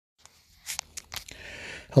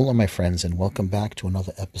Hello, my friends, and welcome back to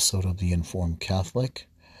another episode of The Informed Catholic.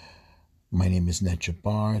 My name is Ned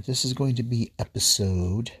Jabbar. This is going to be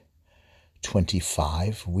episode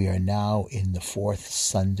 25. We are now in the fourth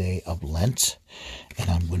Sunday of Lent, and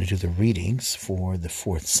I'm going to do the readings for the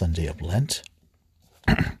fourth Sunday of Lent.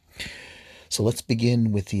 So let's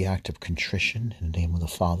begin with the act of contrition in the name of the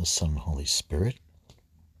Father, Son, and Holy Spirit.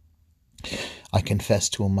 I confess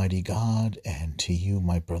to Almighty God and to you,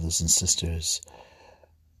 my brothers and sisters,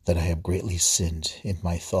 that I have greatly sinned in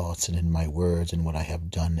my thoughts and in my words and what I have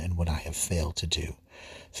done and what I have failed to do,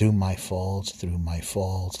 through my fault, through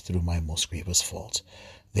my most grievous fault.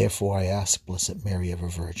 Therefore I ask Blessed Mary, ever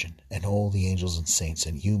Virgin, and all the angels and saints,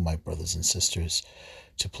 and you, my brothers and sisters,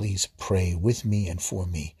 to please pray with me and for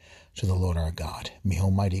me to the Lord our God. May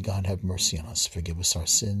Almighty God have mercy on us, forgive us our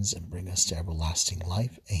sins, and bring us to everlasting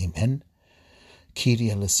life. Amen. Kyrie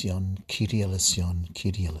eleison, Kyrie eleison,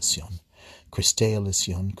 Kyrie eleison. Christe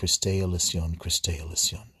eleison, Christe eleison, Christe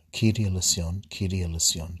eleison. Kyrie eleison, Kyrie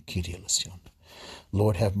eleison, Kyrie eleison.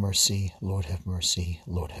 Lord have mercy, Lord have mercy,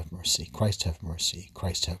 Lord have mercy. Christ have mercy,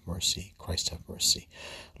 Christ have mercy, Christ have mercy.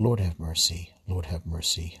 Lord have mercy, Lord have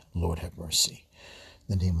mercy, Lord have mercy.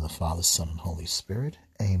 In the name of the Father, Son, and Holy Spirit.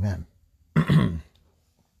 Amen.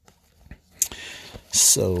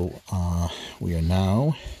 So, we are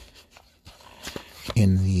now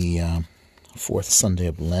in the fourth Sunday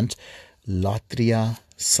of Lent, Latria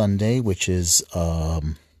Sunday, which is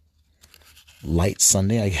Light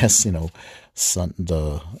Sunday, I guess.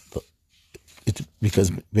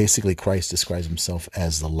 Because basically Christ describes himself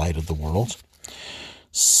as the light of the world.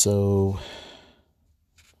 So,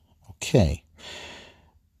 okay.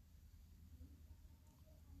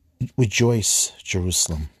 Rejoice,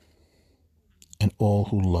 Jerusalem, and all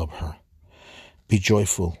who love her. Be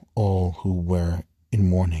joyful, all who wear in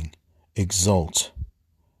mourning. Exult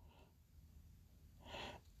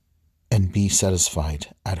and be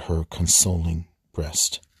satisfied at her consoling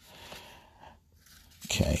breast.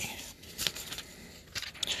 Okay.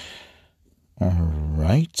 All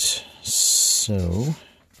right. So,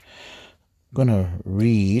 I'm going to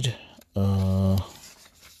read, I'm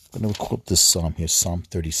going to quote this psalm here, Psalm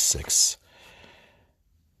 36.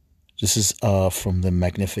 This is from the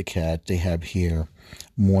Magnificat. They have here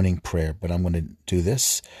morning prayer, but I'm going to do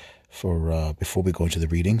this for before we go into the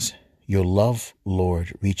readings. Your love,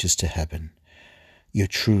 Lord, reaches to heaven, your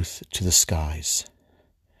truth to the skies.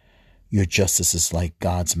 Your justice is like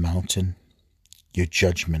God's mountain, your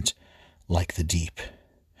judgment like the deep.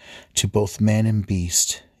 To both man and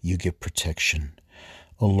beast you give protection.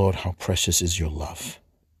 O Lord, how precious is your love.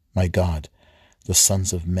 My God, the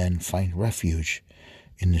sons of men find refuge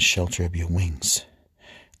in the shelter of your wings.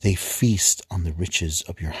 They feast on the riches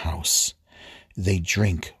of your house. They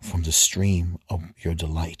drink from the stream of your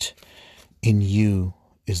delight. In you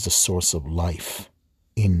is the source of life.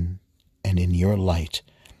 In your light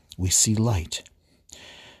we see light.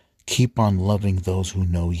 Keep on loving those who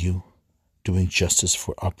know you, doing justice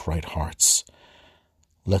for upright hearts.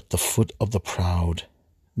 Let the foot of the proud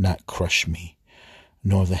not crush me,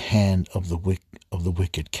 nor the hand of the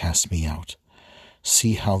wicked cast me out.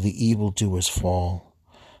 See how the evildoers fall.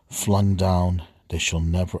 Flung down, they shall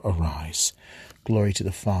never arise. Glory to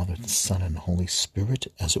the Father, the Son, and the Holy Spirit,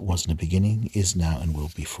 as it was in the beginning, is now, and will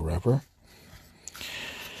be forever.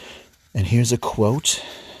 And here's a quote.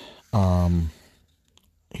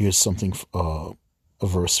 Here's something, a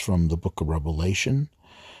verse from the book of Revelation,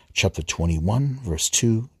 chapter 21, verse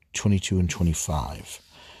 2, 22, and 25.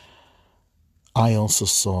 I also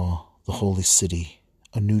saw the holy city,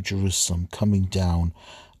 a new Jerusalem, coming down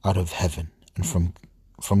out of heaven and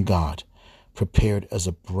from God, prepared as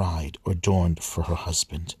a bride adorned for her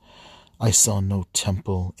husband. I saw no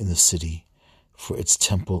temple in the city, for its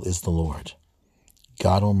temple is the Lord,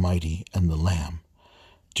 God Almighty, and the Lamb.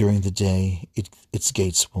 During the day its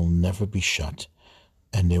gates will never be shut,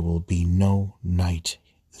 and there will be no night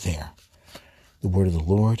there. The word of the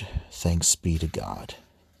Lord. Thanks be to God.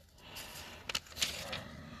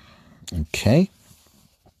 Okay.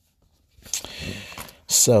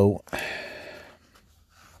 So,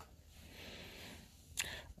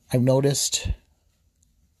 I've noticed,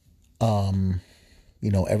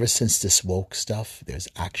 ever since this woke stuff, there's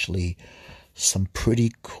actually some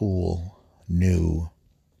pretty cool new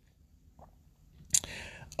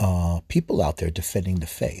people out there defending the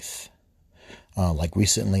faith. Like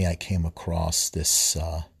recently I came across this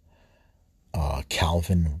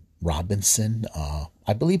Calvin Robinson.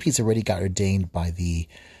 I believe he's already got ordained by the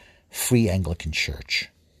Free Anglican Church.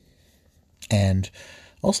 And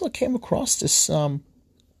also came across this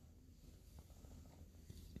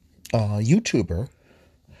YouTuber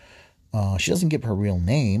She doesn't give her real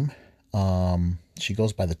name. She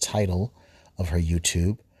goes by the title of her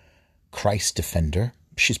YouTube, Christ Defender.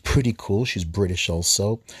 She's pretty cool. She's British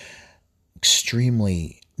also.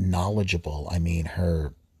 Extremely knowledgeable. I mean,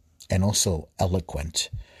 and also eloquent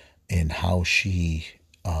in how she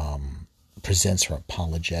presents her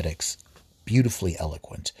apologetics. Beautifully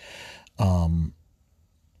eloquent.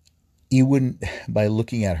 You wouldn't, by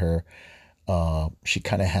looking at her, she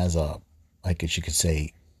kind of has I guess you could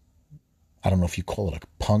say, I don't know if you call it a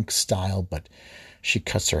punk style, but she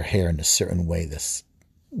cuts her hair in a certain way this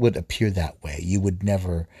would appear that way. You would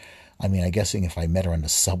never, I mean, I'm guessing if I met her on the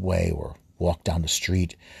subway or walked down the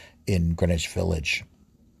street in Greenwich Village,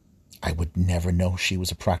 I would never know she was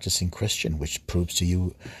a practicing Christian, which proves to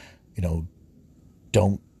you,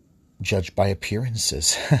 don't judge by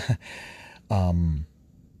appearances.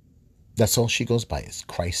 That's all she goes by, is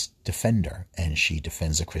Christ Defender, and she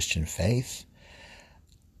defends the Christian faith.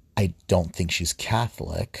 I don't think she's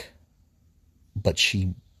Catholic, but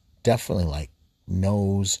she definitely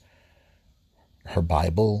knows her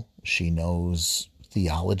Bible. She knows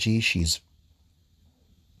theology. She's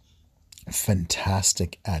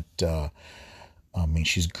fantastic at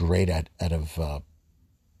she's great at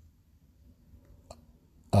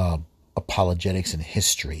apologetics and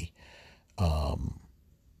history,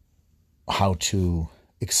 how to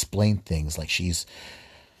explain things. Like she's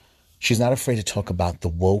not afraid to talk about the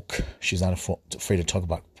woke. She's not afraid to talk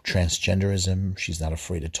about transgenderism. She's not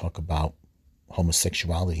afraid to talk about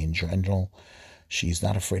homosexuality in general. She's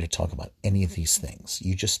not afraid to talk about any of these things.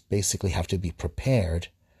 You just basically have to be prepared,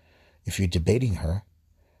 if you're debating her,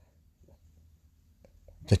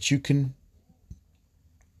 that you can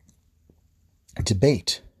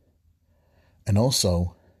debate. And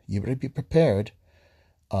also, you better be prepared,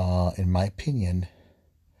 in my opinion,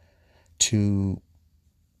 to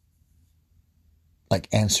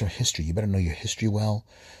answer history. You better know your history well.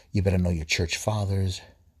 You better know your church fathers.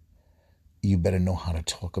 You better know how to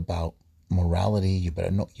talk about morality. You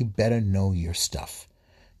better know your stuff.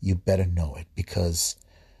 You better know it, because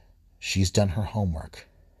she's done her homework.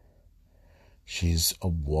 She's a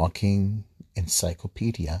walking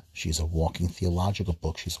encyclopedia. She's a walking theological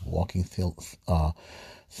book. She's a walking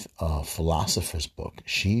philosopher's book.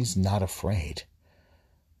 She's not afraid.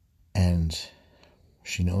 And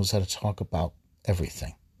she knows how to talk about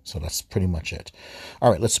everything. So that's pretty much it. All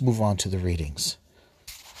right, let's move on to the readings.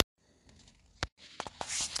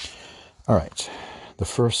 All right, the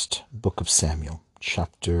first book of Samuel,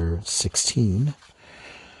 chapter 16,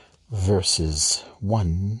 verses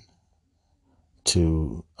 1,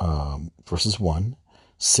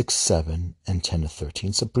 6, 7, and 10 to 13.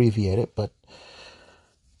 It's abbreviated, but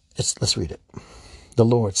let's read it. The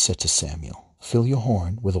Lord said to Samuel, "Fill your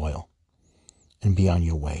horn with oil and be on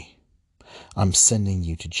your way. I'm sending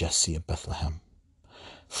you to Jesse of Bethlehem,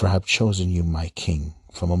 for I have chosen you my king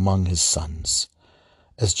from among his sons."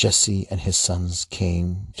 As Jesse and his sons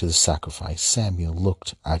came to the sacrifice, Samuel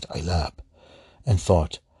looked at Eliab and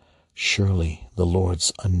thought, "Surely the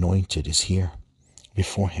Lord's anointed is here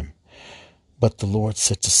before him." But the Lord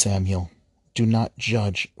said to Samuel, "Do not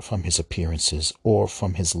judge from his appearances or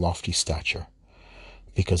from his lofty stature,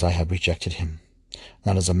 because I have rejected him.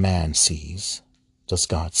 Not as a man sees, does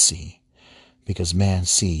God see, because man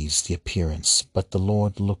sees the appearance, but the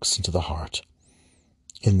Lord looks into the heart."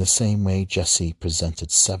 In the same way Jesse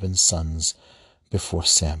presented 7 sons before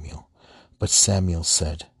Samuel. But Samuel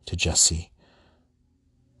said to Jesse,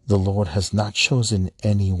 "The Lord has not chosen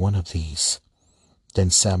any one of these."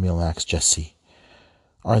 Then Samuel asked Jesse,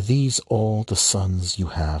 "Are these all the sons you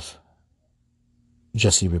have?"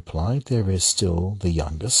 Jesse replied, "There is still the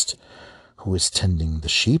youngest, who is tending the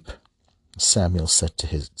sheep." Samuel said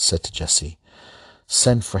to Jesse,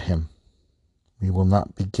 "Send for him. We will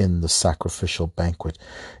not begin the sacrificial banquet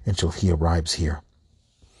until he arrives here."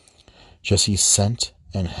 Jesse sent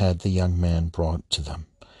and had the young man brought to them.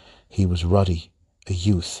 He was ruddy, a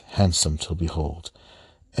youth, handsome to behold,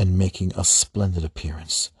 and making a splendid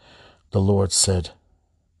appearance. The Lord said,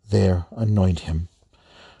 "There, anoint him,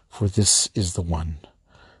 for this is the one."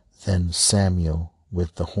 Then Samuel,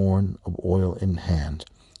 with the horn of oil in hand,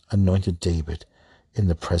 anointed David in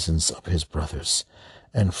the presence of his brothers.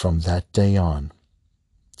 And from that day on,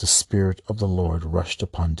 the Spirit of the Lord rushed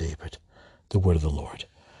upon David. The word of the Lord.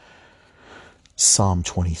 Psalm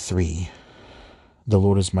 23. The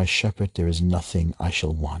Lord is my shepherd, there is nothing I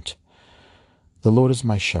shall want. The Lord is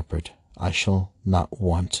my shepherd, I shall not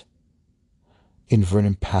want. In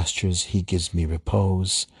verdant pastures he gives me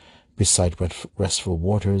repose. Beside restful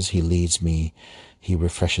waters he leads me. He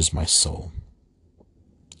refreshes my soul.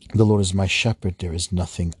 The Lord is my shepherd, there is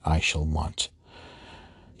nothing I shall want.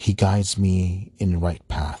 He guides me in right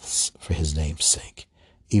paths for his name's sake.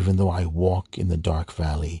 Even though I walk in the dark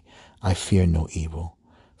valley, I fear no evil,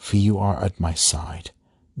 for you are at my side,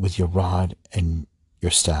 with your rod and your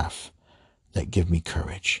staff that give me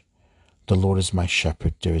courage. The Lord is my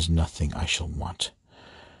shepherd, there is nothing I shall want.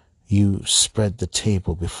 You spread the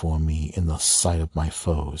table before me in the sight of my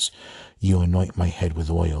foes. You anoint my head with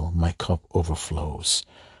oil, my cup overflows.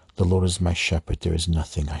 The Lord is my shepherd, there is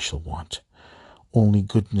nothing I shall want. Only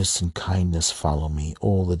goodness and kindness follow me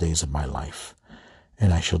all the days of my life,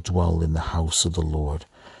 and I shall dwell in the house of the Lord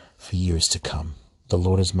for years to come. The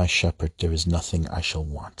Lord is my shepherd, there is nothing I shall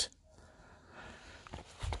want.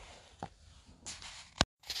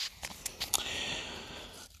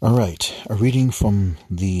 All right, a reading from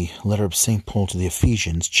the letter of St. Paul to the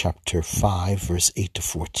Ephesians, chapter 5, verse 8 to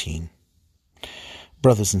 14.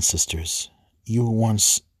 Brothers and sisters, you were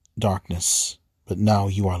once darkness, but now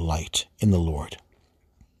you are light in the Lord.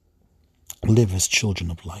 Live as children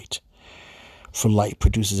of light, for light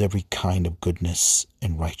produces every kind of goodness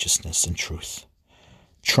and righteousness and truth.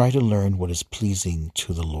 Try to learn what is pleasing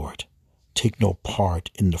to the Lord. Take no part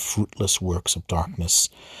in the fruitless works of darkness,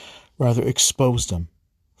 rather expose them,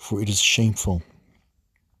 for it is shameful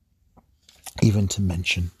even to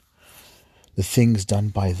mention the things done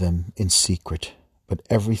by them in secret, but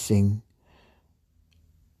everything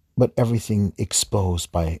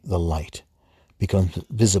exposed by the light becomes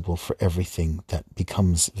visible, for everything that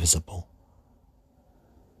becomes visible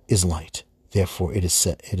is light. Therefore it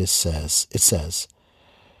says,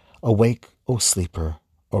 Awake, O sleeper,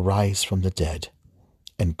 arise from the dead,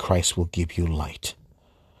 and Christ will give you light.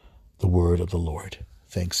 The word of the Lord.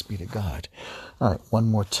 Thanks be to God. All right, one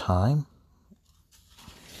more time.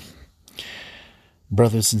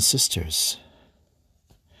 Brothers and sisters,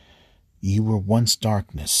 you were once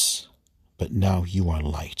darkness, but now you are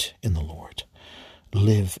light in the Lord.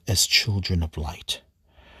 Live as children of light,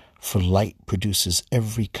 for light produces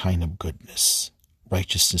every kind of goodness,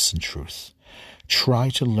 righteousness, and truth. Try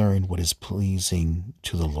to learn what is pleasing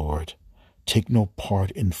to the Lord. Take no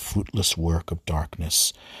part in fruitless work of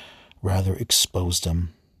darkness, rather expose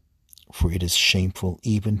them, for it is shameful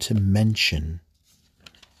even to mention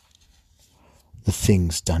the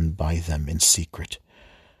things done by them in secret.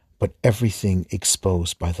 But everything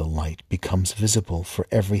exposed by the light becomes visible, for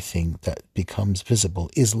everything that becomes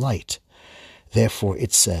visible is light. Therefore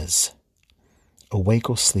it says, Awake,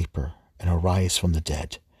 O sleeper, and arise from the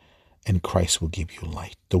dead, and Christ will give you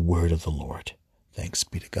light. The word of the Lord. Thanks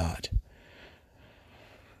be to God.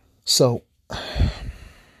 So,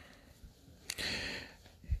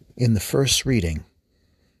 in the first reading,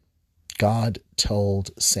 God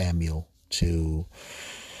told Samuel to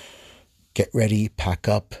get ready, pack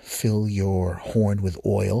up, fill your horn with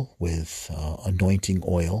oil, with anointing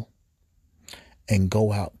oil, and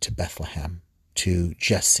go out to Bethlehem, to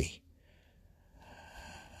Jesse.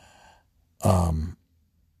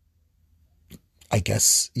 I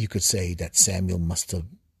guess you could say that Samuel must have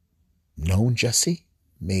known Jesse.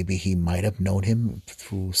 Maybe he might have known him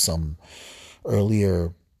through some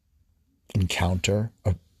earlier encounter,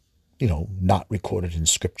 not recorded in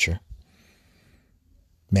Scripture.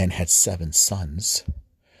 Man had 7 sons. You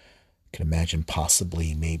can imagine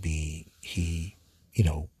possibly maybe he,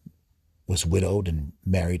 was widowed and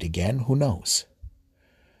married again. Who knows?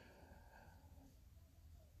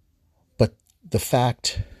 But the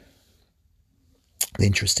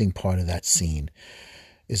interesting part of that scene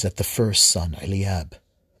is that the first son, Eliab,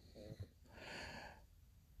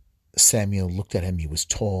 Samuel looked at him. He was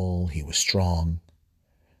tall, he was strong,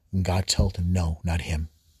 and God told him, no, not him.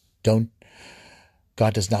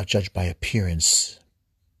 God does not judge by appearance,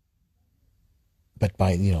 but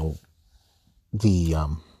by,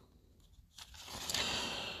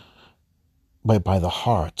 by the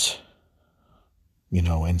heart,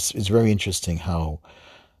 and it's very interesting how,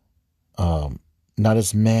 not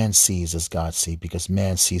as man sees as God sees, because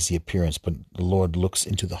man sees the appearance, but the Lord looks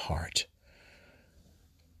into the heart.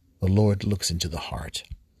 The Lord looks into the heart.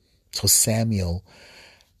 So Samuel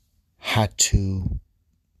had to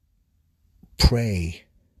pray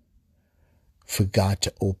for God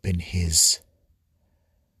to open his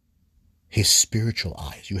spiritual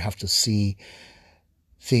eyes. You have to see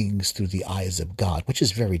things through the eyes of God, which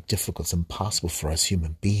is very difficult. It's impossible for us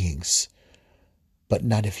human beings. But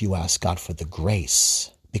not if you ask God for the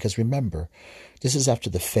grace. Because remember, this is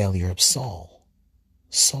after the failure of Saul.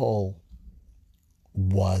 Saul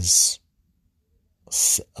was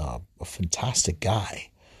a fantastic guy.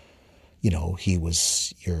 He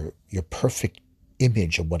was your perfect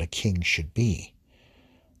image of what a king should be.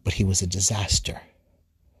 But he was a disaster.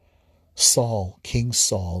 King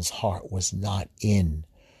Saul's heart was not in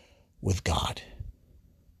with God.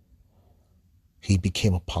 He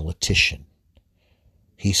became a politician.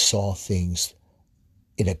 He saw things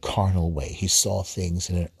in a carnal way. He saw things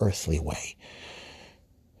in an earthly way.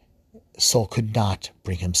 Saul could not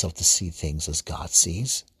bring himself to see things as God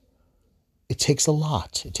sees. It takes a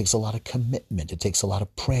lot. It takes a lot of commitment. It takes a lot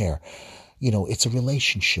of prayer. It's a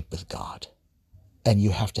relationship with God. And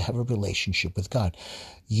you have to have a relationship with God.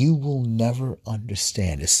 You will never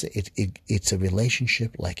understand. It's a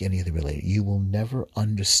relationship like any other relationship. You will never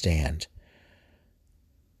understand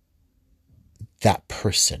that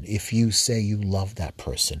person. If you say you love that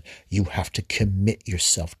person, you have to commit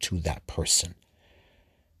yourself to that person.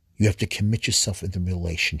 You have to commit yourself in the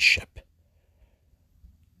relationship.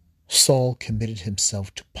 Saul committed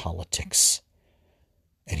himself to politics,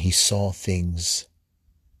 and he saw things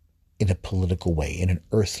in a political way, in an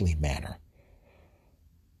earthly manner,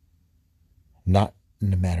 not in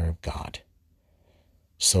the manner of God.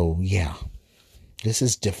 So, yeah, this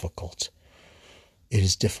is difficult. It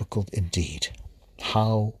is difficult indeed.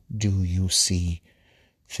 How do you see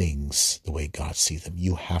things the way God sees them?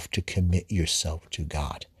 You have to commit yourself to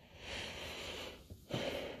God.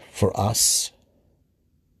 For us,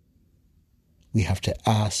 we have to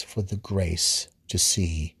ask for the grace to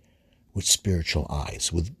see with spiritual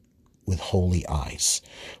eyes, with holy eyes.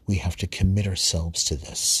 We have to commit ourselves to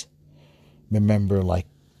this. Remember, like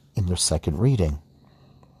in the second reading,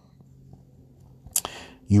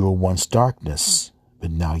 you were once darkness,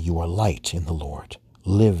 but now you are light in the Lord.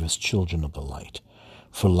 Live as children of the light.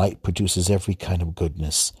 For light produces every kind of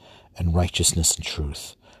goodness and righteousness and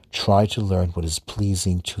truth. Try to learn what is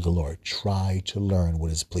pleasing to the Lord. Try to learn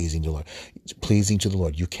what is pleasing to the Lord. It's pleasing to the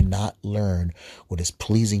Lord. You cannot learn what is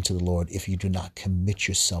pleasing to the Lord if you do not commit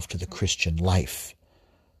yourself to the Christian life.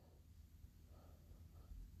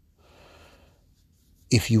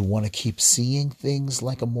 If you want to keep seeing things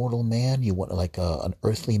like a mortal man, you want like an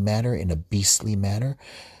earthly manner in a beastly manner,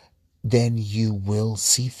 then you will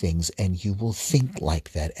see things and you will think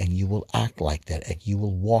like that and you will act like that and you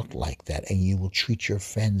will walk like that and you will treat your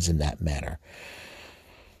friends in that manner.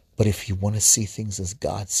 But if you want to see things as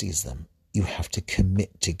God sees them, you have to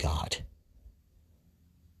commit to God.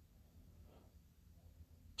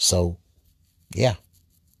 So, yeah,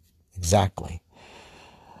 exactly.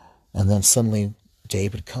 And then suddenly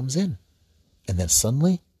David comes in. And then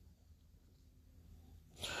suddenly,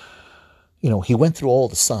 he went through all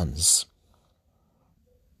the sons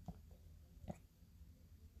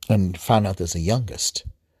and found out there's a youngest.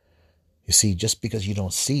 You see, just because you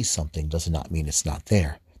don't see something does not mean it's not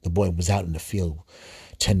there. The boy was out in the field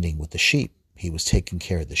tending with the sheep. He was taking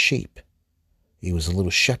care of the sheep. He was a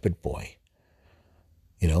little shepherd boy.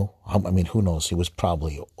 Who knows? He was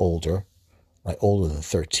probably older, right? Older than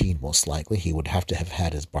 13, most likely. He would have to have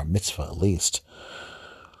had his bar mitzvah at least.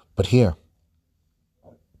 But here,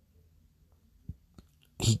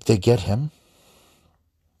 they get him.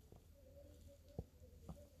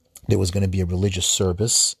 There was going to be a religious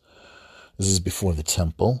service. This is before the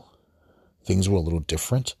temple. Things were a little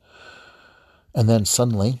different. And then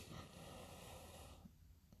suddenly,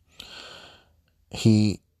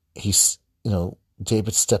 David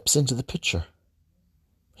steps into the picture.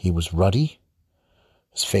 He was ruddy.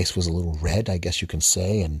 His face was a little red, I guess you can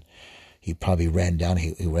say, and he probably ran down.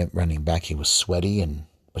 He went running back. He was sweaty,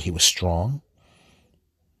 but he was strong.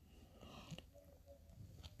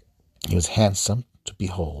 He was handsome to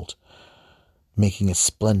behold, making a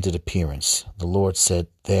splendid appearance. The Lord said,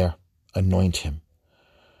 "There, anoint him,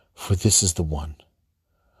 for this is the one."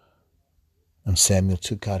 And Samuel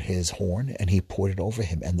took out his horn and he poured it over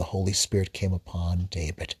him, and the Holy Spirit came upon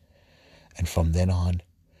David. And from then on,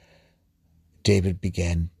 David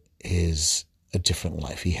began a different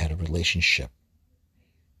life. He had a relationship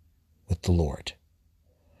with the Lord.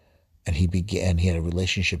 And he had a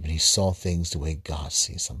relationship and he saw things the way God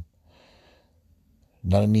sees them.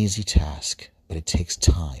 Not an easy task, but it takes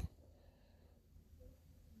time.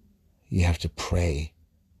 You have to pray.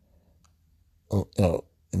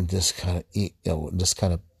 In this kind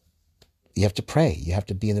of, you have to pray. You have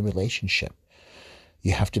to be in the relationship.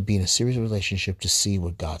 You have to be in a serious relationship to see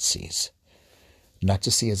what God sees, not to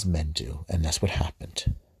see as men do. And that's what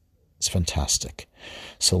happened. It's fantastic.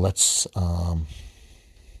 So let's, and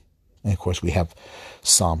of course we have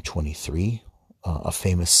Psalm 23, a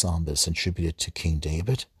famous psalm that's attributed to King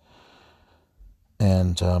David.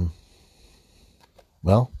 And,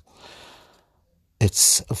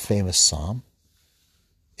 it's a famous psalm.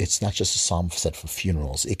 It's not just a psalm said for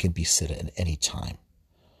funerals. It can be said at any time.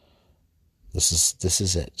 This is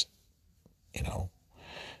it.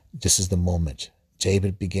 This is the moment.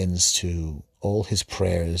 David begins to, all his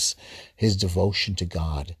prayers, his devotion to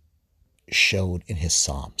God showed in his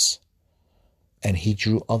Psalms. And he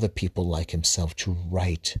drew other people like himself to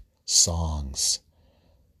write songs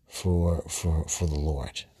for the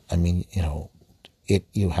Lord. I mean,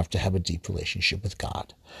 you have to have a deep relationship with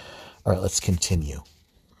God. All right, let's continue.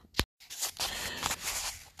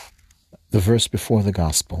 The verse before the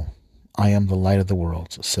gospel. I am the light of the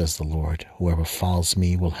world, says the Lord. Whoever follows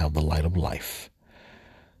me will have the light of life.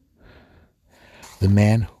 The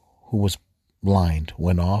man who was blind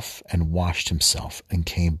went off and washed himself and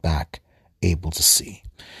came back able to see.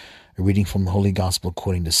 A reading from the Holy Gospel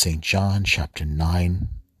according to St. John, chapter 9,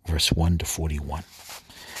 verse 1 to 41.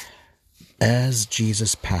 As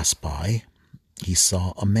Jesus passed by, he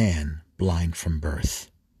saw a man blind from birth.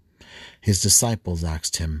 His disciples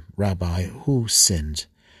asked him, Rabbi, who sinned,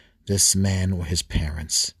 this man or his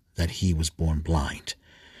parents, that he was born blind?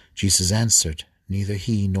 Jesus answered, neither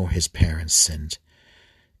he nor his parents sinned.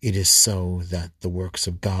 It is so that the works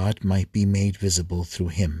of God might be made visible through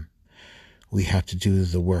him. We have to do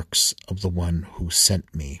the works of the one who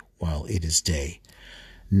sent me while it is day.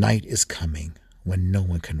 Night is coming when no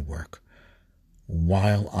one can work.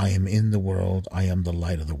 While I am in the world, I am the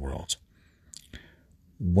light of the world.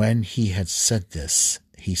 When he had said this,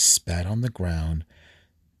 he spat on the ground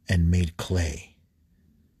and made clay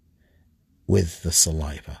with the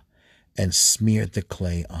saliva and smeared the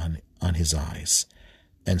clay on his eyes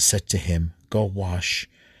and said to him, go wash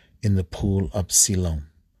in the pool of Siloam,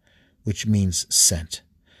 which means sent.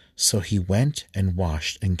 So he went and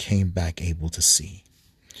washed and came back able to see.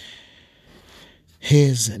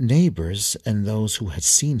 His neighbors and those who had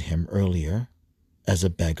seen him earlier as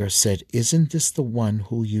a beggar said, isn't this the one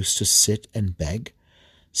who used to sit and beg?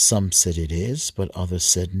 Some said it is, but others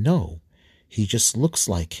said, no, he just looks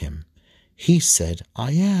like him. He said,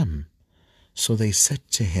 I am. So they said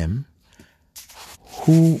to him,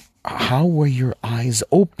 how were your eyes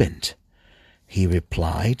opened? He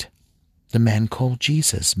replied, the man called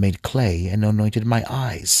Jesus made clay and anointed my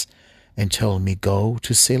eyes and told me, go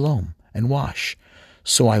to Siloam and wash.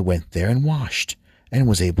 So I went there and washed and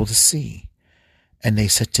was able to see. And they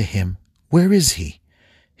said to him, where is he?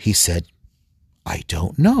 He said, I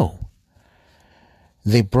don't know.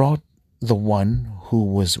 They brought the one who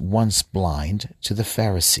was once blind to the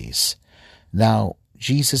Pharisees. Now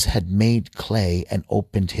Jesus had made clay and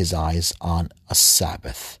opened his eyes on a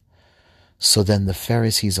Sabbath. So then the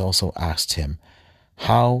Pharisees also asked him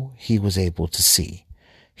how he was able to see.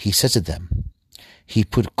 He said to them, he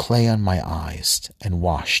put clay on my eyes and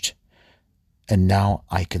washed, and now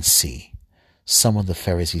I can see. Some of the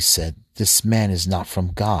Pharisees said, this man is not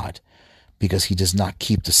from God, because he does not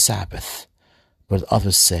keep the Sabbath. But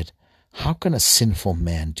others said, how can a sinful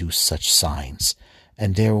man do such signs?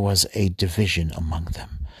 And there was a division among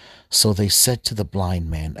them. So they said to the blind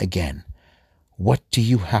man again, what do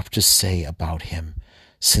you have to say about him,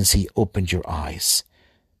 since he opened your eyes?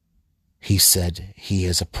 He said, he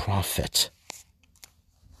is a prophet.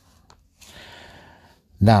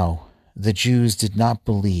 Now the Jews did not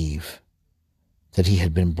believe that he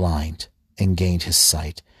had been blind and gained his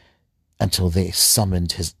sight until they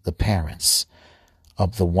summoned the parents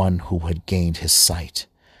of the one who had gained his sight.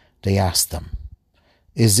 They asked them,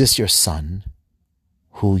 is this your son,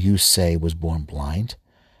 who you say was born blind?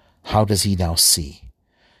 How does he now see?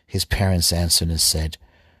 His parents answered and said,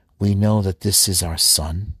 we know that this is our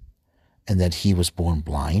son, and that he was born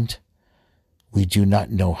blind. We do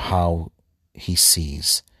not know how he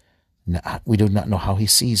sees. We do not know how he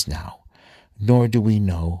sees now, nor do we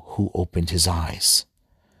know who opened his eyes.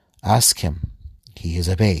 Ask him. He is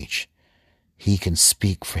of age. He can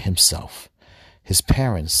speak for himself. His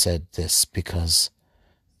parents said this because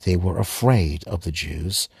they were afraid of the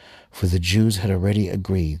Jews, for the Jews had already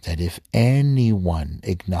agreed that if anyone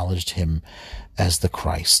acknowledged him as the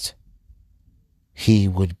Christ, he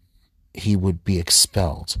would be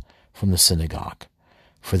expelled from the synagogue.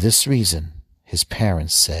 For this reason, his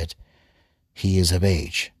parents said, he is of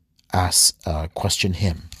age. Question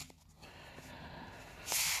him.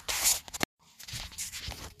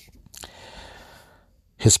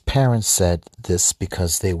 His parents said this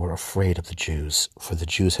because they were afraid of the Jews, for the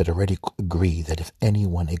Jews had already agreed that if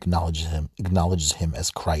anyone acknowledges him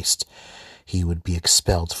as Christ, he would be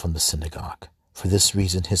expelled from the synagogue. For this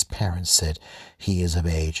reason, his parents said, he is of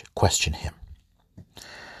age. Question him.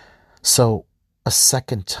 So a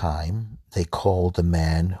second time they called the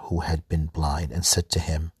man who had been blind and said to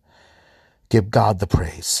him, give God the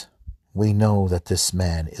praise. We know that this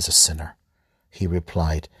man is a sinner. He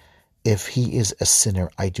replied, if he is a sinner,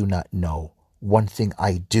 I do not know. One thing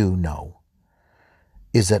I do know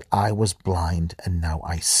is that I was blind and now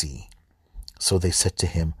I see. So they said to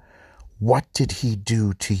him, what did he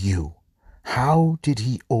do to you? How did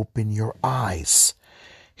he open your eyes?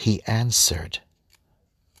 He answered,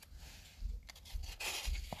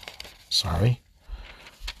 sorry.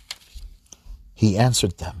 He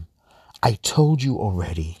answered them, I told you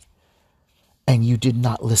already, and you did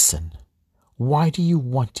not listen. Why do you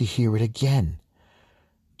want to hear it again?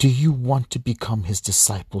 Do you want to become his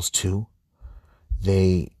disciples too?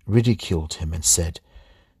 They ridiculed him and said,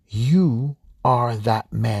 You are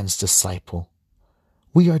that man's disciple.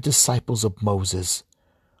 We are disciples of Moses.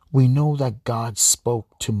 We know that God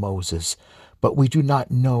spoke to Moses, but we do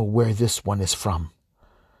not know where this one is from.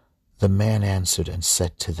 The man answered and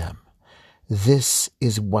said to them, This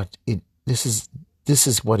is what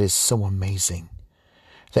is so amazing,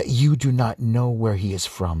 that you do not know where he is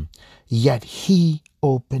from, yet he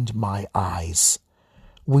opened my eyes.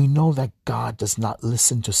 We know that God does not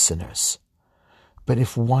listen to sinners, but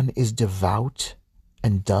if one is devout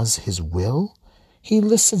and does his will, he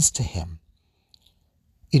listens to him.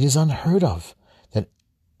 It is unheard of that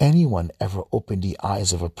anyone ever opened the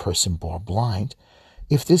eyes of a person born blind.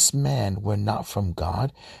 If this man were not from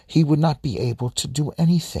God, he would not be able to do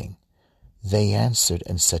anything. They answered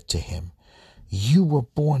and said to him, You were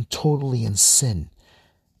born totally in sin,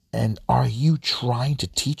 and are you trying to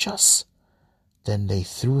teach us? Then they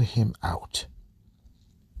threw him out.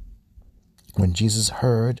 When Jesus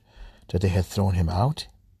heard that they had thrown him out,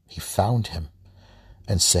 he found him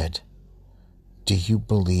and said, Do you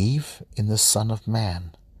believe in the Son of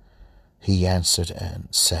Man? He answered and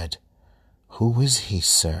said, Who is he,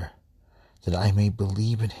 sir, that I may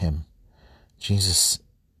believe in him? Jesus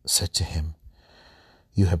said to him,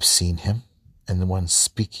 You have seen him, and the one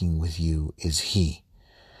speaking with you is he.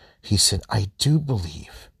 He said, I do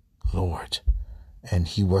believe, Lord. And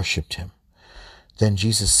he worshipped him. Then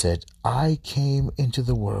Jesus said, I came into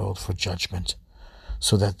the world for judgment,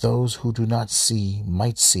 so that those who do not see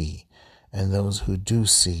might see, and those who do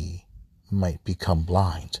see might become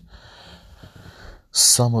blind.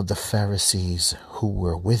 Some of the Pharisees who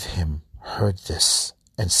were with him heard this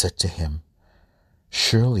and said to him,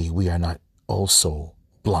 Surely we are not also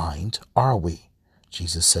blind, are we?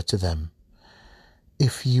 Jesus said to them,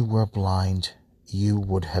 If you were blind, you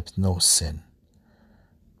would have no sin.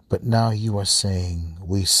 But now you are saying,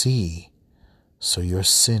 We see, so your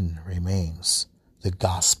sin remains. The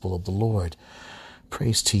gospel of the Lord.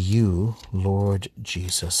 Praise to you, Lord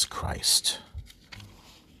Jesus Christ.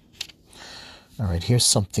 All right, here's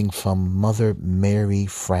something from Mother Mary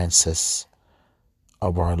Frances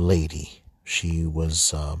of Our Lady. She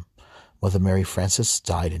was, Mother Mary Frances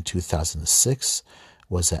died in 2006,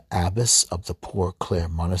 was an abbess of the Poor Clare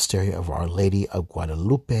Monastery of Our Lady of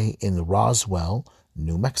Guadalupe in Roswell,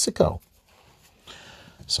 New Mexico.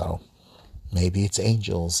 So maybe it's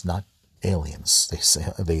angels, not aliens. They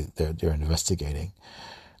say they're investigating.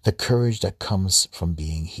 The courage that comes from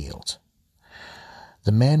being healed.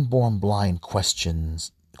 The man born blind questioned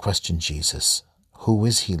Jesus, Who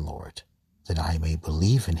is he, Lord, that I may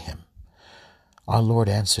believe in him? Our Lord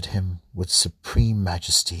answered him with supreme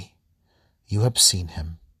majesty, You have seen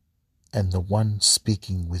him, and the one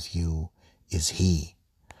speaking with you is he.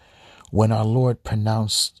 When our Lord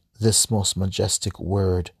pronounced this most majestic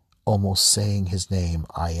word, almost saying his name,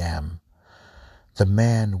 I am, the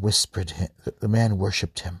man worshipped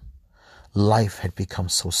him. Life had become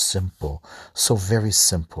so simple, so very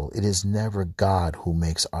simple. It is never God who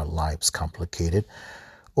makes our lives complicated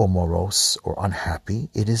or morose or unhappy.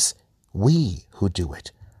 It is we who do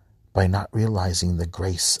it by not realizing the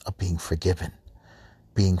grace of being forgiven,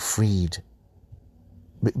 being freed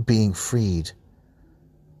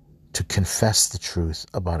to confess the truth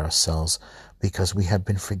about ourselves because we have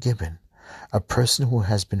been forgiven. A person who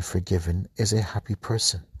has been forgiven is a happy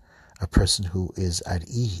person, a person who is at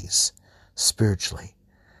ease spiritually.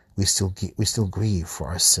 We still grieve for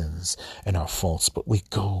our sins and our faults, but we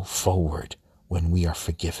go forward when we are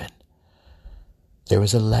forgiven. There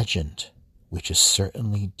is a legend which is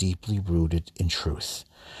certainly deeply rooted in truth,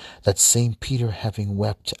 that St. Peter, having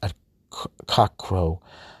wept at cockcrow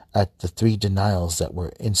at the 3 denials that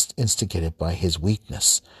were instigated by his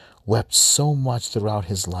weakness, wept so much throughout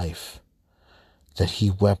his life that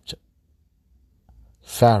he wept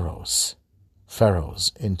furrows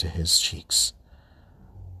into his cheeks.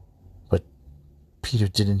 But Peter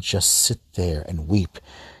didn't just sit there and weep.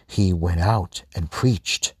 He went out and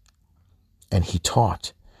preached, and he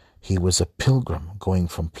taught. He was a pilgrim going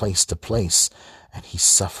from place to place, and he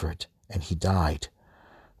suffered and he died.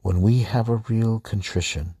 When we have real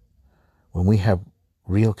contrition,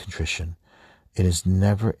 it is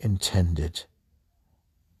never intended.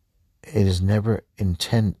 When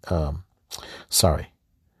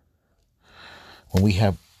we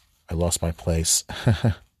have I lost my place.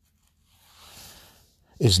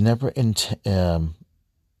 Is never I'm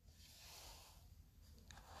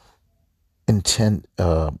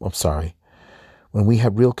sorry. When we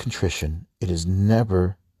have real contrition, it is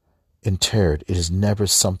never interred. It is never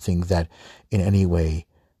something that in any way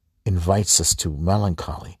invites us to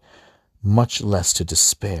melancholy, much less to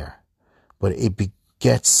despair. But it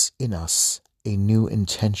begets in us a new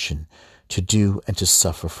intention to do and to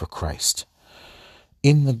suffer for Christ.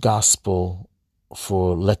 In the gospel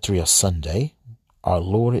for Letria Sunday, our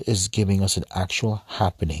Lord is giving us an actual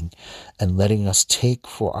happening and letting us take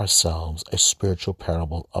for ourselves a spiritual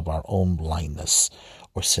parable of our own blindness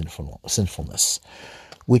or sinfulness,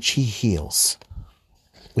 which he heals.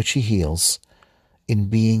 In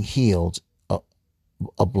being healed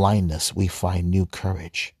a blindness, we find new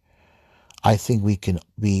courage. I think we can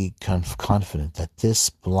be confident that this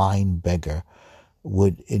blind beggar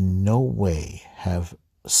would in no way have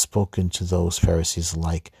spoken to those Pharisees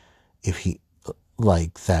if he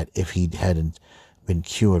hadn't been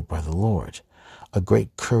cured by the Lord. A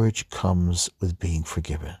great courage comes with being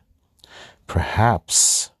forgiven.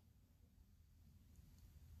 Perhaps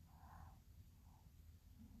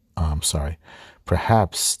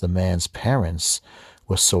the man's parents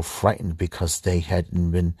were so frightened because they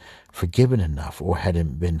hadn't been forgiven enough or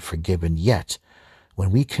hadn't been forgiven yet.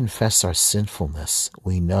 When we confess our sinfulness,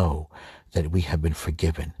 we know that we have been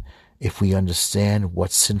forgiven. If we understand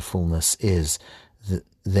what sinfulness is,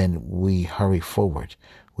 then we hurry forward.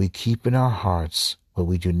 We keep in our hearts, but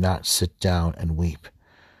we do not sit down and weep.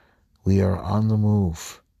 We are on the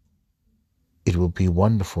move. It will be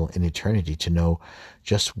wonderful in eternity to know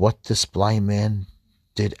just what this blind man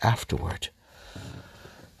did afterward.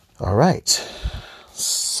 All right.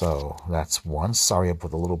 So that's one. Sorry I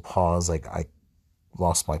put a little pause. I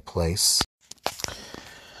lost my place.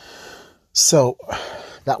 So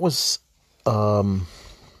that was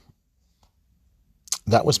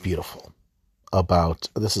beautiful.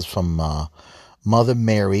 This is from Mother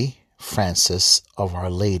Mary Frances of Our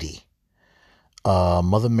Lady.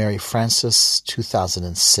 Mother Mary Frances,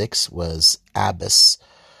 2006, was abbess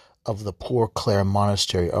of the Poor Clare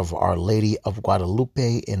Monastery of Our Lady of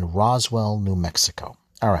Guadalupe in Roswell, New Mexico.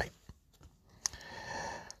 All right.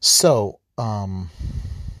 So,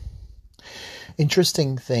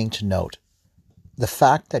 interesting thing to note, the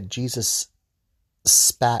fact that Jesus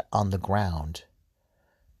spat on the ground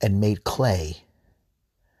and made a clay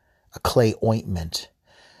ointment,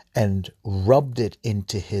 and rubbed it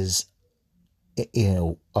into his,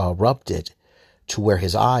 rubbed it to where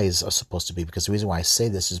his eyes are supposed to be. Because the reason why I say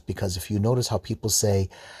this is because if you notice how people say,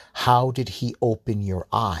 how did he open your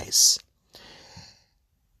eyes?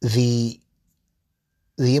 The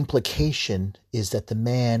implication is that the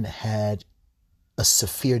man had a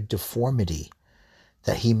severe deformity,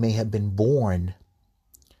 that he may have been born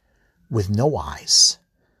with no eyes.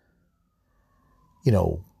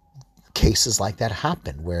 Cases like that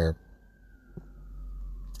happen where,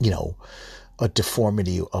 a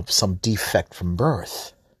deformity of some defect from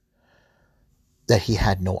birth, that he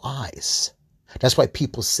had no eyes. That's why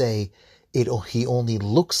people say he only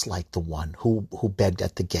looks like the one who begged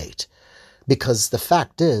at the gate. Because the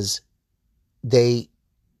fact is, he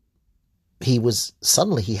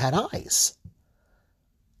had eyes.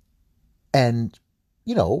 And,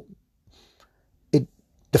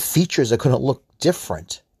 the features are going to look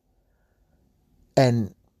different.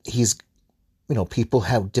 And people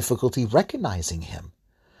have difficulty recognizing him.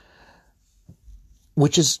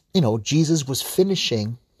 Which is, Jesus was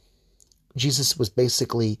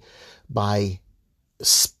basically by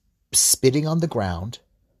spitting on the ground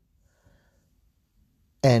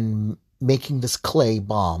and making this clay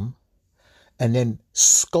bomb and then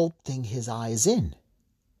sculpting his eyes in.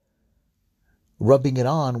 Rubbing it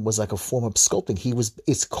on was like a form of sculpting.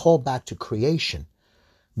 It's called back to creation.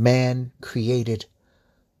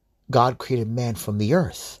 God created man from the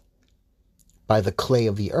earth by the clay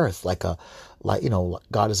of the earth,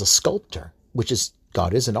 God is a sculptor,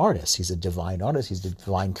 God is an artist. He's a divine artist. He's the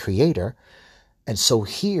divine creator. And so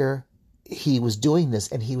here he was doing this,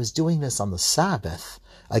 and he was doing this on the Sabbath.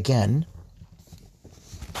 Again,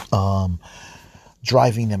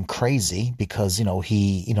 driving them crazy because,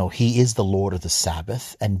 he is the Lord of the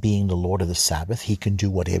Sabbath, and being the Lord of the Sabbath, he can do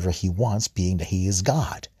whatever he wants, being that he is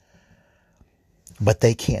God. But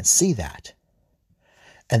they can't see that.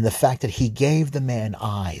 And the fact that he gave the man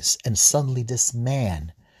eyes, and suddenly this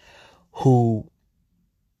man who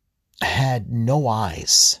had no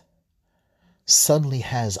eyes suddenly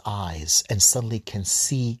has eyes and suddenly can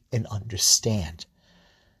see and understand.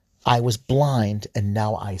 I was blind and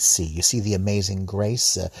now I see. You see the Amazing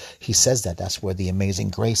Grace? He says that. That's where the Amazing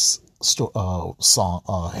Grace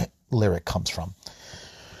song lyric comes from.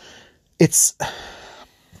 It's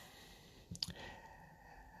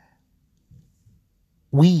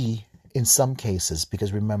we, in some cases,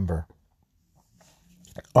 because remember,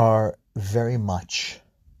 are very much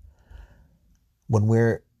when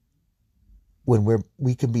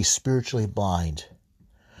we can be spiritually blind,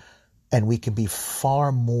 and we can be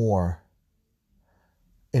far more,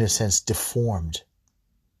 in a sense, deformed,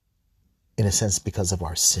 in a sense, because of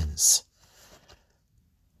our sins.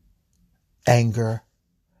 Anger,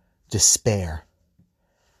 despair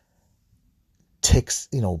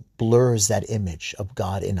blurs that image of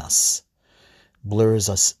God in us, blurs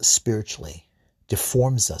us spiritually,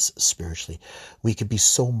 deforms us spiritually. We could be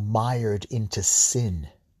so mired into sin,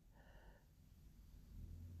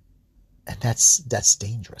 and that's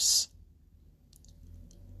dangerous.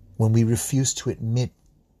 When we refuse to admit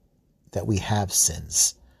that we have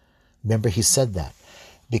sins. Remember, he said that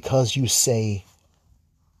because you say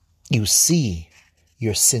you see,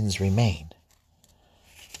 your sins remain.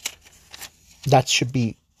 That's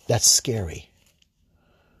scary.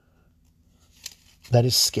 That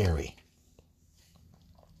is scary.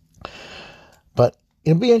 But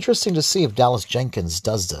it'll be interesting to see if Dallas Jenkins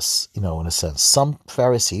does this, in a sense. Some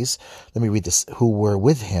Pharisees, let me read this, who were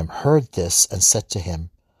with him, heard this and said to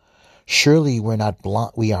him, "Surely we're not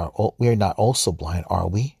blind. We are not also blind, are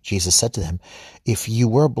we?" Jesus said to them, "If you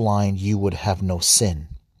were blind, you would have no sin.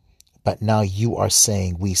 But now you are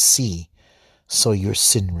saying, 'We see,' so your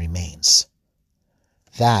sin remains."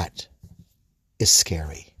 That is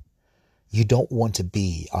scary. You don't want to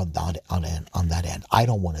be on that end. I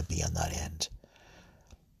don't want to be on that end.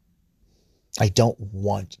 I don't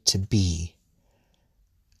want to be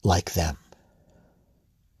like them.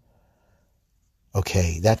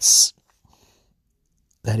 Okay, that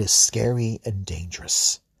is scary and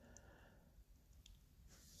dangerous.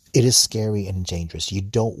 It is scary and dangerous. You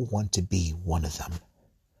don't want to be one of them.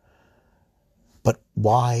 But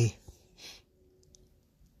why?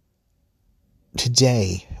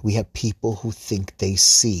 Today, we have people who think they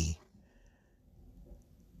see,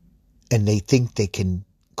 and they think they can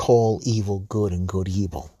call evil good and good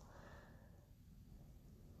evil.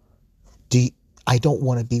 I don't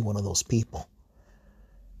want to be one of those people.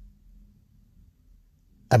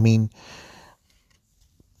 I mean,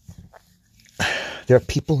 there are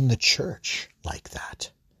people in the church like that.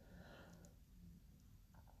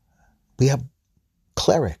 We have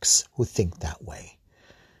clerics who think that way.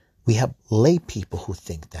 We have lay people who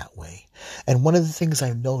think that way. And one of the things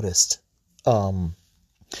I've noticed, it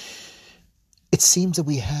seems that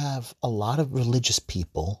we have a lot of religious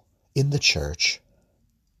people in the church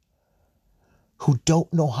who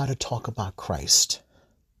don't know how to talk about Christ,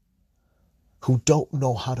 who don't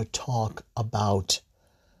know how to talk about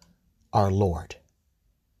our Lord.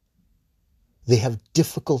 They have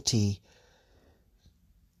difficulty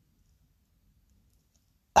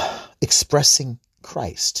expressing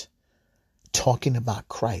Christ, talking about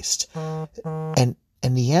Christ. And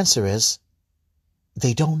the answer is,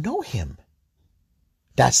 they don't know him.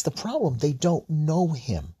 That's the problem. They don't know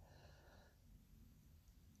him.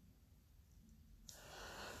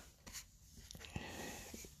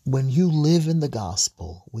 When you live in the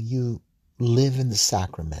gospel, when you live in the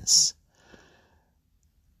sacraments,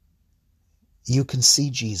 you can see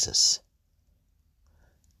Jesus.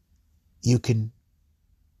 You can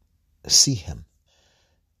see him.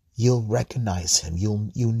 You'll recognize him.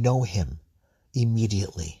 You know him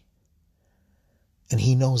immediately. And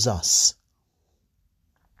he knows us.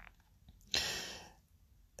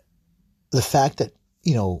 The fact that,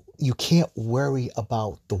 you can't worry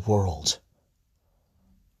about the world.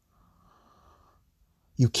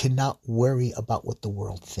 You cannot worry about what the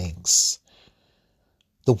world thinks.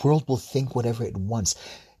 The world will think whatever it wants.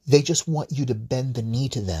 They just want you to bend the knee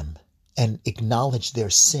to them and acknowledge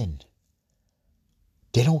their sin.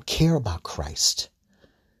 They don't care about Christ.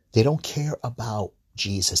 They don't care about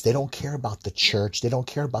Jesus. They don't care about the church. They don't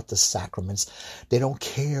care about the sacraments. They don't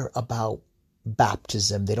care about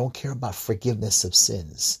baptism. They don't care about forgiveness of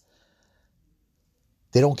sins.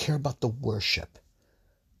 They don't care about the worship.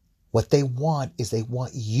 What they want is they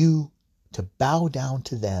want you to bow down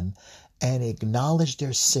to them and acknowledge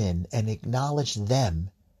their sin and acknowledge them.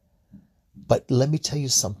 But let me tell you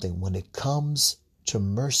something. When it comes to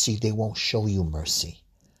mercy, they won't show you mercy.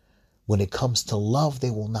 When it comes to love,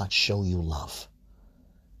 they will not show you love.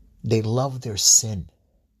 They love their sin.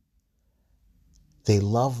 They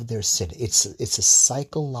love their sin. It's a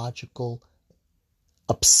psychological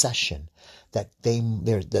obsession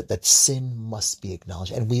that sin must be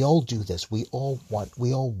acknowledged. And we all do this. We all want,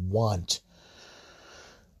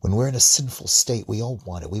 when we're in a sinful state, we all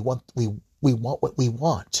want it. We want what we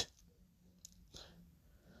want.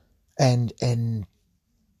 And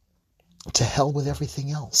to hell with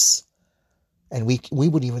everything else. And we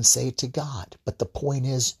would even say it to God. But the point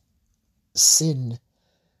is, sin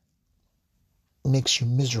makes you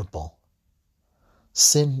miserable.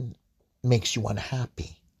 Sin makes you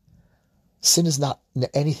unhappy. Sin is not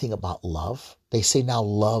anything about love. They say now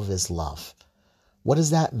love is love. What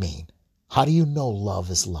does that mean? How do you know love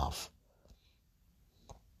is love?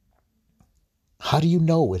 How do you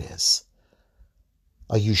know it is?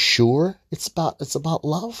 Are you sure it's about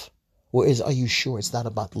love? Or are you sure it's not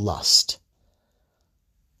about lust?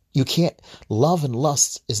 You can't, love and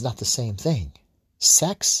lust is not the same thing.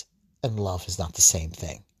 Sex and love is not the same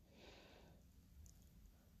thing.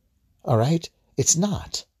 All right? It's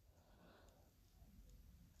not.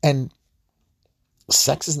 And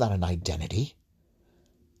sex is not an identity.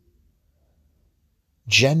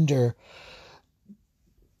 Gender,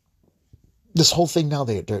 this whole thing now,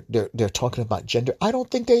 they're talking about gender. I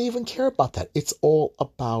don't think they even care about that. It's all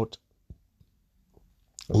about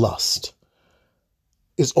lust.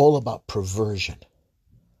 It's all about perversion.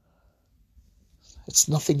 It's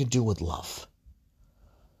nothing to do with love.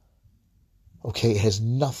 Okay, it has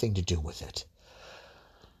nothing to do with it.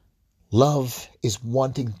 Love is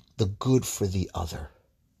wanting the good for the other.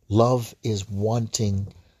 Love is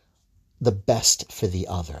wanting the best for the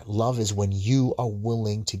other. Love is when you are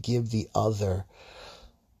willing to give the other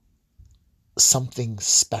something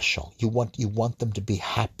special. You want them to be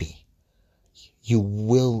happy. You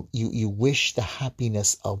wish the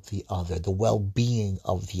happiness of the other, the well-being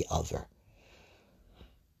of the other.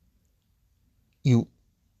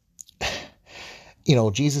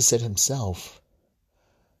 Jesus said himself,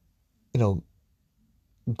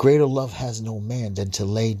 greater love has no man than to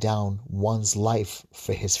lay down one's life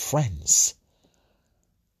for his friends.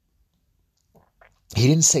 He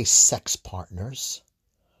didn't say sex partners.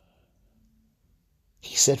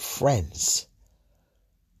 He said friends.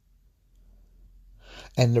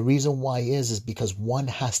 And the reason why is because one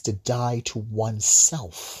has to die to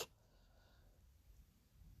oneself.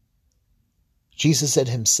 Jesus said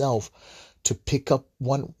himself to pick up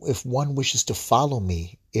one, if one wishes to follow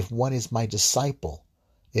me, if one is my disciple,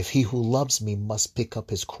 if he who loves me must pick up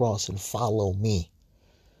his cross and follow me.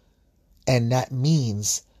 And that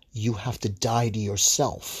means you have to die to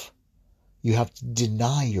yourself. You have to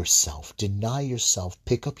deny yourself,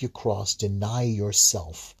 pick up your cross, deny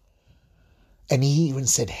yourself. And he even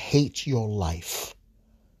said, hate your life.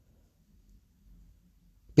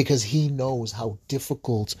 Because he knows how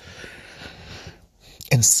difficult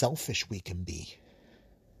and selfish we can be.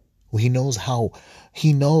 He knows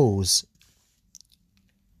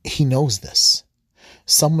this.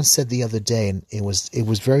 Someone said the other day, and it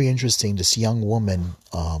was very interesting, this young woman,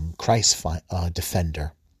 Christ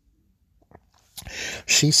defender.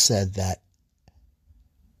 She said that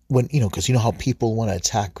when, because how people want to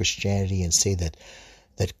attack Christianity and say that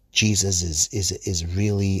Jesus is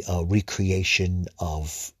really a recreation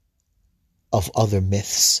of other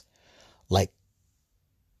myths, like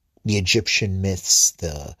the Egyptian myths,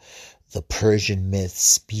 the Persian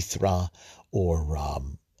myths, Mithra, or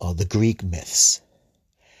the Greek myths.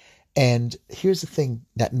 And here's the thing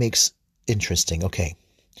that makes interesting. Okay,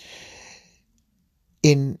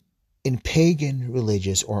 in pagan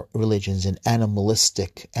religions, in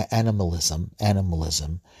animalism,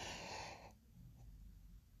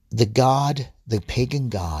 the pagan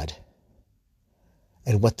god,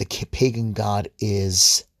 and what the pagan god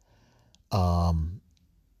is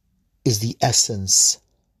the essence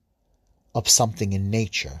of something in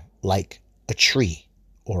nature, like a tree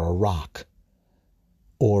or a rock,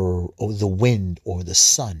 or the wind or the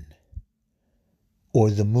sun,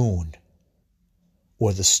 or the moon,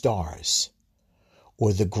 or the stars,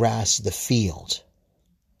 or the grass, the field,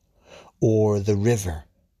 or the river.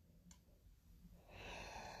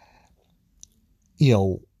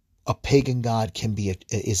 A pagan god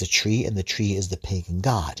is a tree, and the tree is the pagan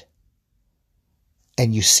god.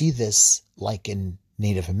 And you see this like in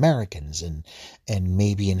Native Americans and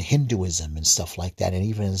maybe in Hinduism and stuff like that, and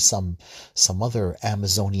even in some other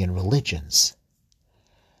Amazonian religions.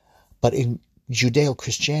 But in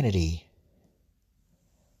Judeo-Christianity,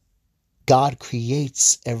 God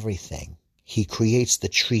creates everything. He creates the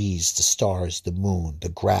trees, the stars, the moon, the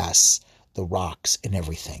grass, the rocks, and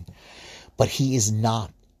everything. But he is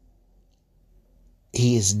not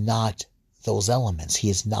those elements. He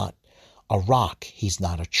is not a rock. He's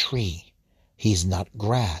not a tree. He's not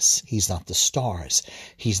grass. He's not the stars.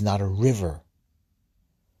 He's not a river.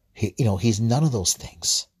 He's none of those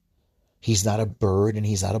things. He's not a bird and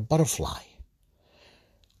he's not a butterfly.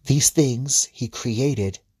 These things he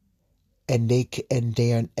created, and they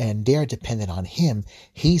are dependent on him.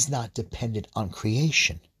 He's not dependent on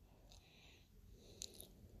creation.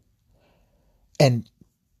 And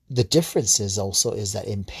the difference is that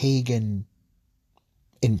in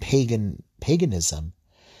paganism,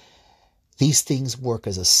 these things work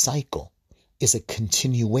as a cycle, is a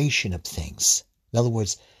continuation of things. In other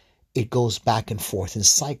words, it goes back and forth in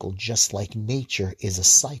cycle, just like nature is a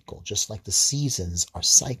cycle, just like the seasons are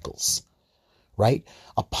cycles, right?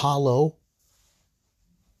 Apollo,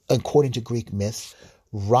 according to Greek myth,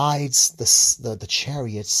 rides the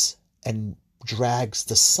chariots and drags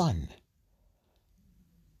the sun.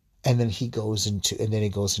 And then it goes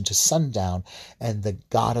into sundown, and the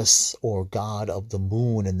goddess or god of the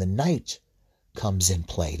moon and the night comes in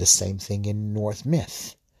play. The same thing in Norse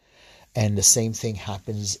myth. And the same thing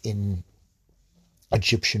happens in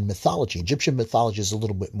Egyptian mythology. Egyptian mythology is a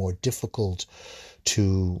little bit more difficult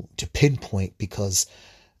to pinpoint because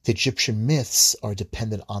the Egyptian myths are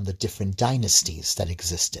dependent on the different dynasties that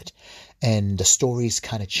existed. And the stories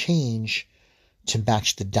kind of change to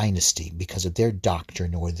match the dynasty because of their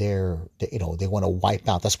doctrine or they want to wipe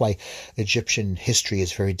out. That's why Egyptian history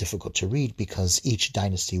is very difficult to read, because each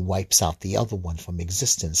dynasty wipes out the other one from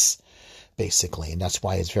existence, basically. And that's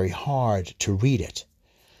why it's very hard to read it.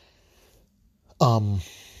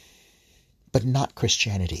 But not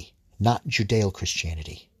Christianity, not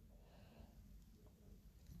Judeo-Christianity.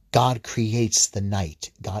 God creates the night.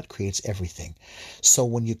 God creates everything. So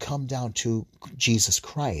when you come down to Jesus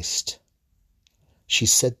Christ, she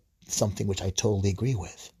said something which I totally agree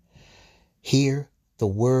with. Here, the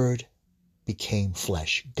Word became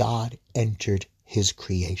flesh. God entered his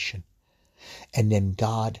creation. And then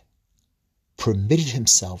God permitted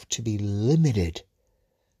himself to be limited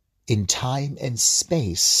in time and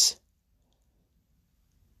space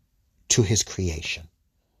to his creation.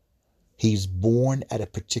 He's born at a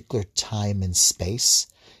particular time and space,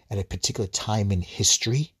 at a particular time in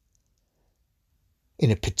history,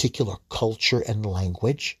 in a particular culture and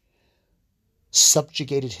language,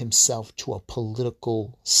 subjugated himself to a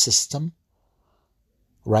political system,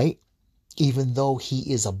 right? Even though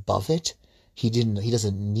he is above it, he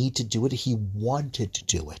doesn't need to do it. He wanted to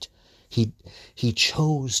do it. He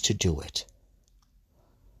chose to do it.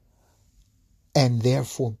 And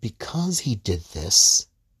therefore, because he did this,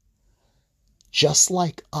 just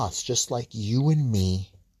like us, just like you and me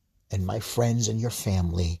and my friends and your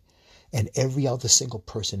family and every other single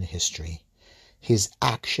person in history, his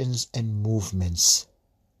actions and movements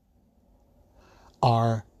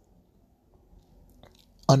are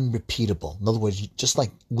unrepeatable. In other words, just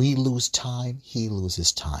like we lose time, he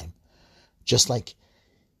loses time. Just like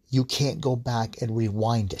you can't go back and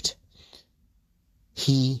rewind it.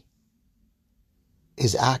 His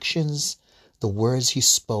actions, the words he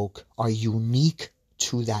spoke, are unique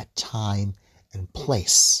to that time and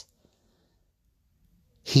place.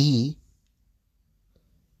 He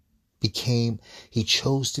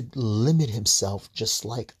chose to limit himself just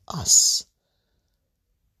like us.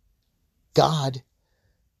 God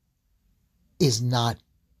is not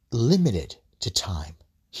limited to time.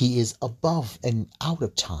 He is above and out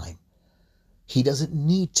of time. He doesn't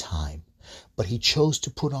need time, but he chose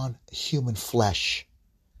to put on human flesh,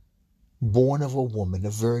 born of a woman, a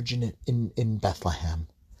virgin in Bethlehem.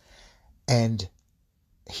 And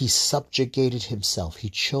he subjugated himself.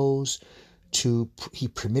 He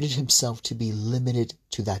permitted himself to be limited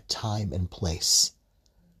to that time and place.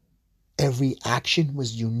 Every action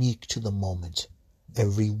was unique to the moment.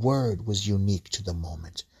 Every word was unique to the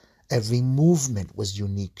moment. Every movement was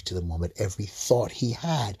unique to the moment. Every thought he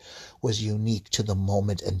had was unique to the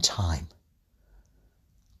moment and time.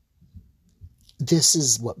 This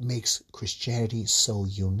is what makes Christianity so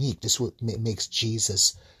unique. This is what makes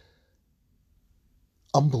Jesus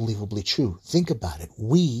unbelievably true. Think about it.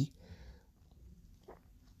 We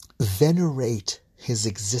venerate his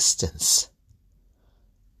existence.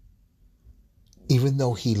 Even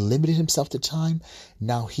though he limited himself to time,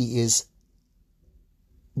 now he is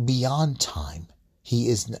beyond time.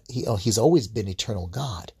 He's always been eternal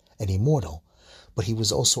God and immortal, but he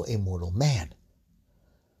was also a mortal man.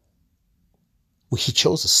 He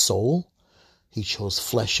chose a soul. He chose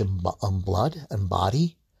flesh and blood and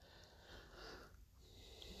body.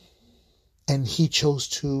 And he chose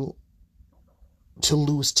to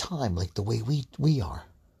lose time like the way we are.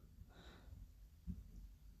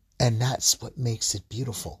 And that's what makes it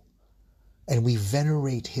beautiful. And we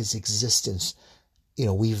venerate his existence.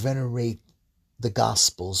 We venerate the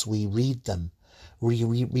Gospels, we read them, we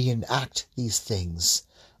reenact these things.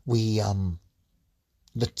 The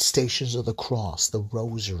Stations of the Cross, the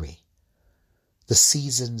Rosary, the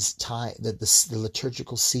seasons, the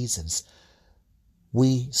liturgical seasons,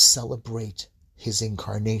 we celebrate his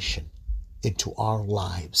incarnation into our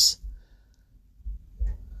lives.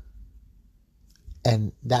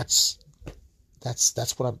 And that's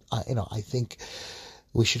what I think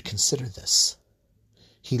we should consider this.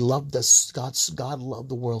 He loved us. God loved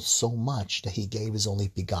the world so much that he gave his only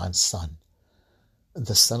begotten Son.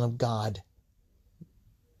 The Son of God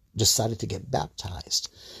decided to get baptized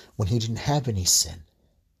when he didn't have any sin.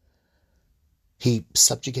 He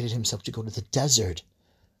subjugated himself to go to the desert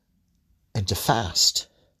and to fast.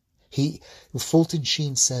 Fulton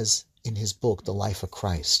Sheen says in his book, The Life of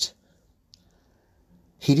Christ,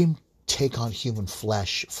 he didn't take on human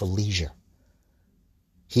flesh for leisure.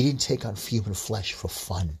 He didn't take on human flesh for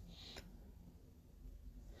fun.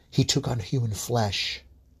 He took on human flesh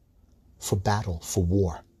for battle, for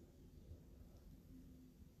war,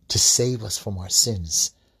 to save us from our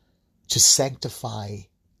sins, to sanctify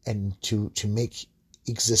and to make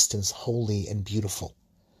existence holy and beautiful,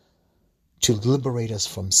 to liberate us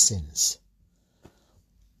from sins.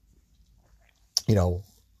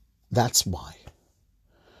 That's why.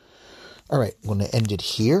 All right, I'm going to end it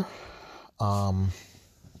here.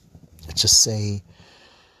 Let's just say,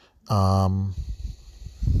 let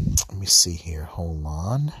me see here. Hold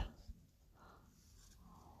on.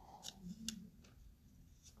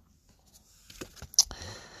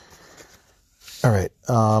 All right.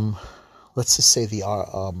 Let's just say the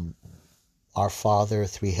Our Father,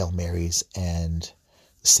 3 Hail Marys, and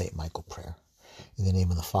the St. Michael prayer. In the name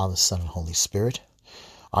of the Father, Son, and Holy Spirit.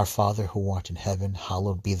 Our Father, who art in heaven,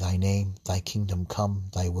 hallowed be thy name. Thy kingdom come,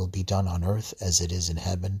 thy will be done on earth as it is in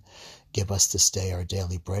heaven. Give us this day our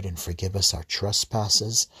daily bread, and forgive us our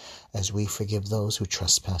trespasses, as we forgive those who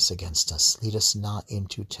trespass against us. Lead us not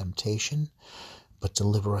into temptation, but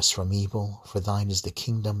deliver us from evil. For thine is the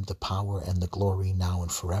kingdom, the power, and the glory, now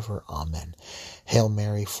and forever. Amen. Hail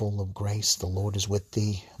Mary, full of grace, the Lord is with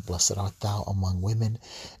thee. Blessed art thou among women,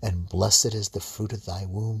 and blessed is the fruit of thy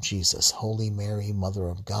womb, Jesus. Holy Mary, Mother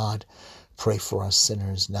of God, pray for us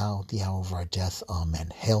sinners, now at the hour of our death.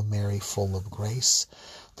 Amen. Hail Mary, full of grace,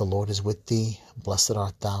 the Lord is with thee. Blessed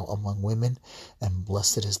art thou among women, and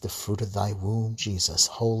blessed is the fruit of thy womb, Jesus.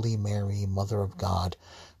 Holy Mary, Mother of God,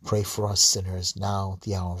 pray for us sinners, now at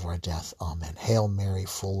the hour of our death. Amen. Hail Mary,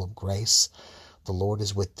 full of grace, the Lord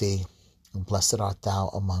is with thee. Blessed art thou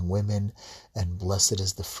among women, and blessed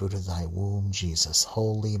is the fruit of thy womb, Jesus.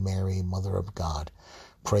 Holy Mary, Mother of God,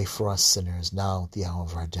 pray for us sinners, now at the hour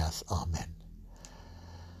of our death. Amen.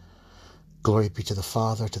 Glory be to the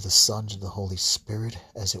Father, to the Son, to the Holy Spirit,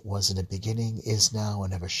 as it was in the beginning, is now,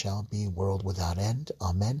 and ever shall be, world without end.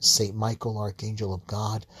 Amen. Saint Michael, Archangel of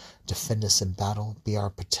God, defend us in battle, be our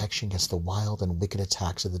protection against the wild and wicked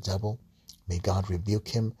attacks of the devil. May God rebuke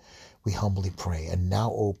him, we humbly pray. And now,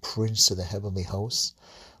 O Prince of the heavenly hosts,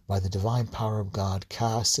 by the divine power of God,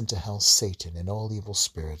 cast into hell Satan and all evil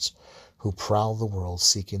spirits who prowl the world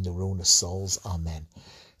seeking the ruin of souls. Amen.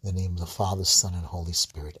 In the name of the Father, Son, and Holy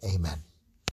Spirit. Amen.